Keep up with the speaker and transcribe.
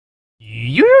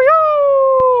Yo!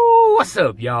 What's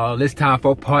up, y'all? It's time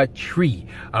for part 3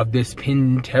 of this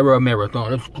Pantera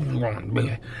marathon.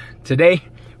 Today,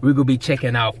 we're gonna be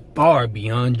checking out Far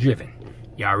Beyond Driven.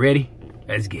 Y'all ready?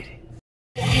 Let's get it.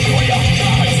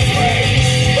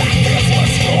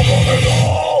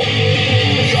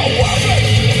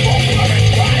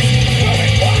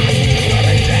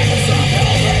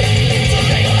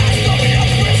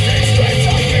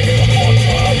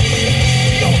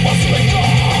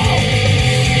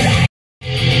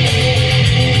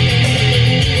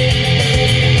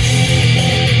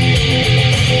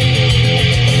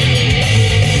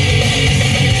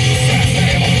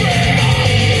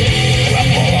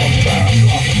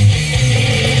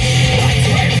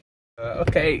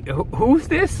 Okay, who's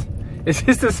this? Is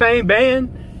this the same band?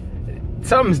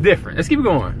 Something's different. Let's keep it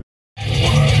going.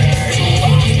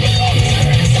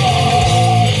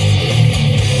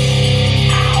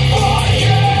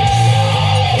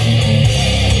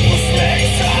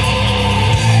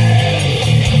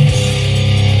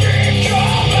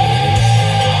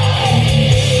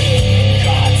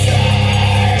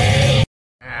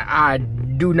 I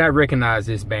do not recognize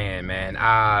this band, man.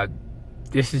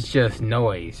 This is just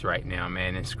noise right now,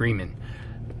 man, and screaming.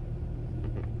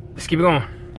 Let's keep it going.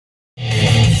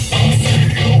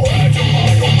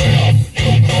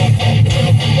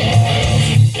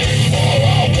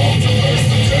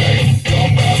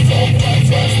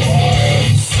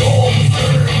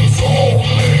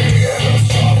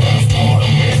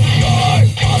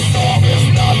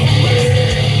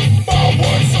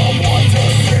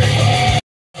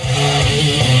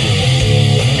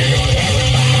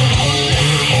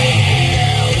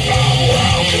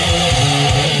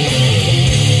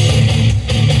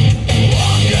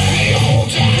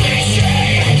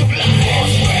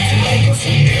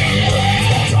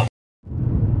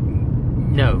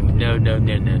 No.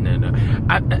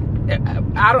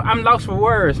 I'm lost for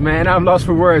words, man. I'm lost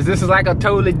for words. This is like a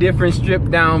totally different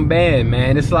stripped down band,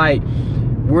 man. It's like,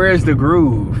 where's the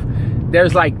groove?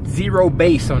 There's like zero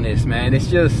bass on this, man. It's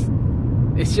just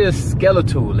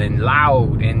skeletal and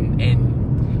loud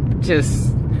and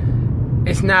just,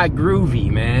 it's not groovy,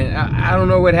 man. I don't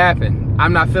know what happened.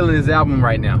 I'm not feeling this album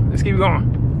right now. Let's keep going.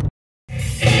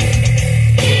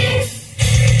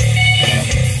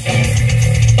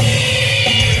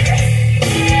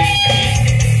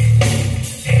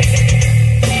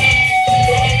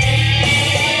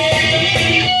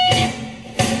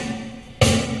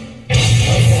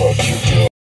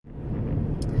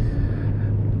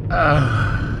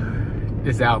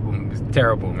 This album is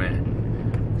terrible,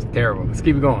 man. It's terrible. Let's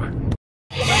keep it going.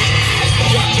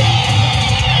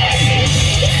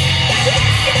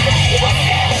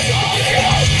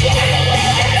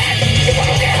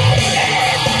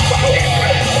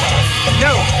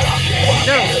 No.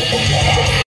 No.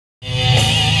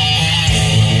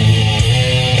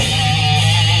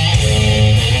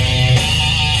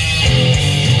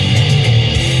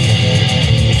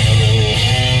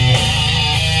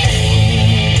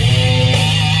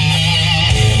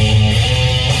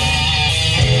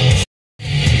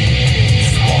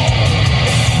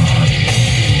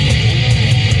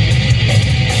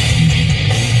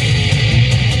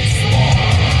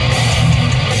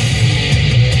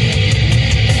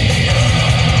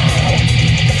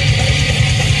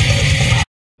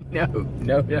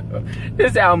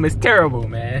 This album is terrible,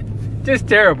 man. Just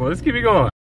terrible. Let's keep it going.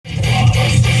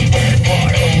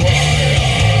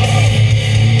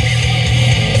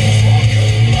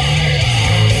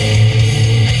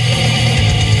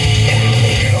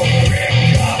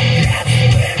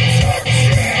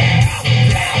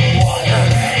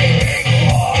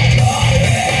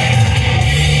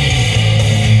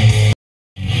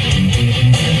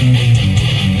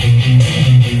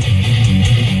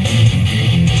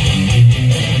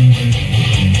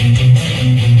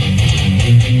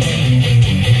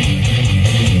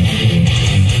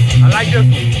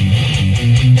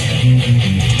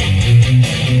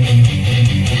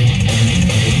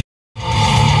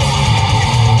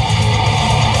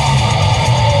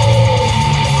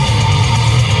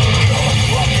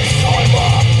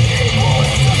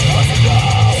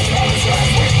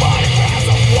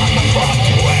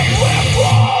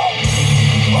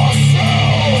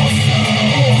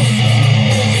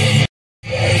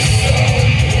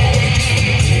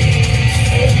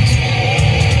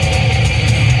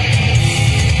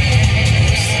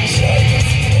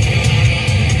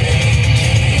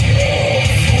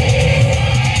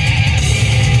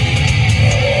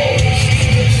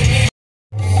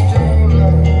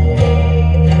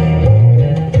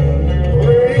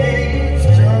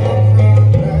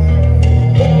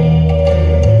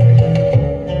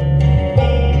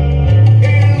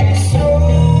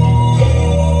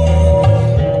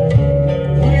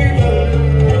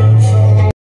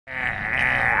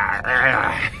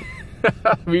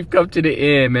 We've come to the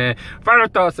end, man. Final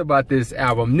thoughts about this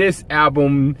album. This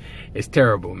album is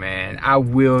terrible, man. I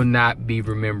will not be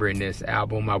remembering this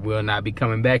album. I will not be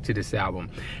coming back to this album.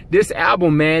 This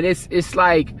album, man, it's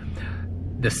like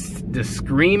the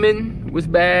screaming was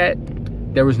bad.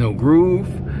 There was no groove.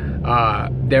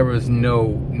 There was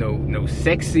no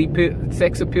sex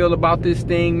appeal about this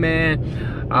thing, man.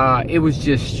 It was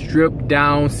just stripped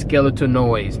down skeletal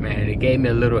noise, man. It gave me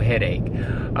a little headache.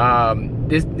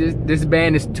 This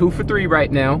band is 2 for 3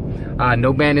 right now.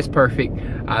 No band is perfect.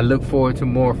 I look forward to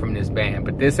more from this band,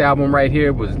 but this album right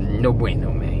here was no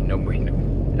bueno, man. No bueno.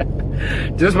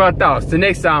 Just my thoughts. Till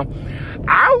next time.